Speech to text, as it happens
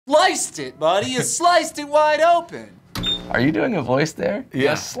sliced it, buddy. You sliced it wide open. Are you doing a voice there?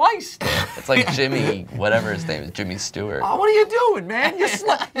 Yeah. You sliced it. It's like Jimmy, whatever his name is, Jimmy Stewart. Oh, what are you doing, man? You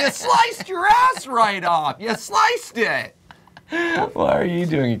sliced your ass right off. You sliced it. Why are you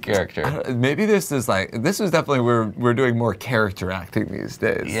doing a character? Maybe this is like, this was definitely, we're doing more character acting these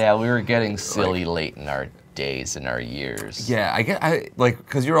days. Yeah, we were getting silly late in our days and our years. Yeah,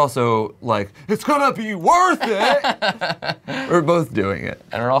 because you're also like, it's gonna be worth it. We're both doing it.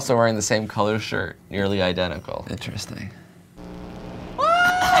 And we're also wearing the same color shirt, nearly identical. Interesting.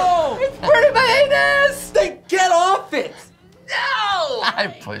 Oh! It's burning my anus! Then get off it! No!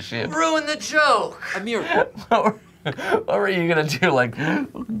 I push it. Ruined the joke. Amir, What were you gonna do? Like,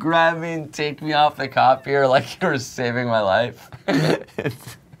 grab me and take me off the copier like you were saving my life?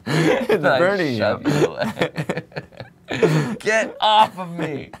 It's burning you. Shove you away. Get off of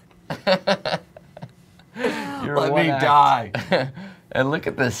me! You're Let one me act. die. And look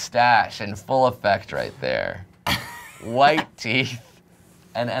at the stash in full effect right there. White teeth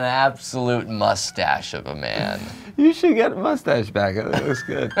and an absolute mustache of a man. You should get a mustache back. It looks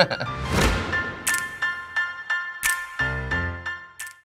good.